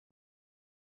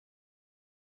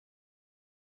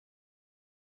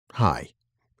Hi,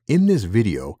 in this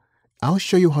video, I'll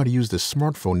show you how to use the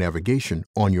smartphone navigation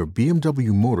on your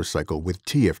BMW motorcycle with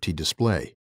TFT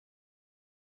display.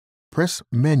 Press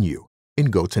Menu and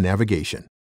go to Navigation.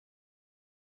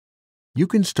 You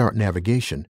can start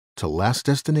navigation to Last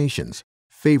Destinations,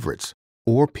 Favorites,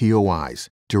 or POIs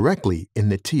directly in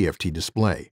the TFT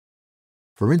display.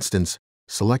 For instance,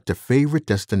 select a favorite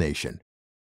destination.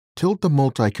 Tilt the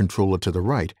multi-controller to the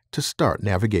right to start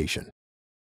navigation.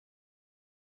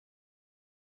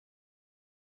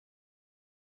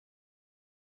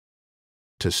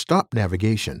 To stop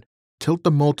navigation, tilt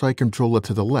the multi-controller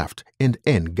to the left and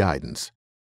end guidance.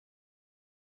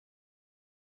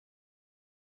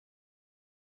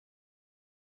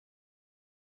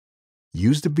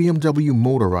 Use the BMW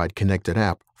Motorrad connected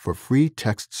app for free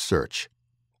text search.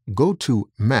 Go to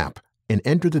Map and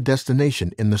enter the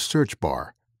destination in the search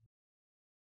bar.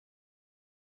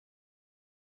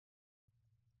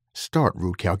 Start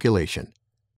route calculation.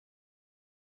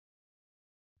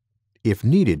 If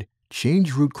needed,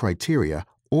 change route criteria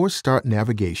or start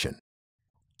navigation.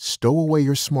 Stow away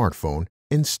your smartphone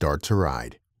and start to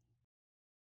ride.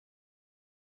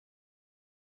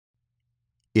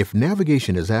 If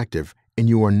navigation is active and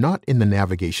you are not in the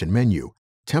navigation menu,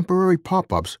 temporary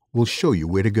pop-ups will show you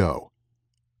where to go.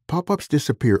 Pop-ups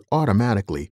disappear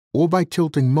automatically or by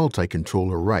tilting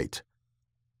multi-controller right.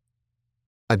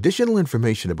 Additional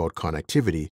information about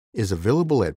connectivity is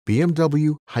available at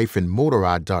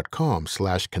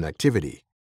bmw-motorrad.com/connectivity.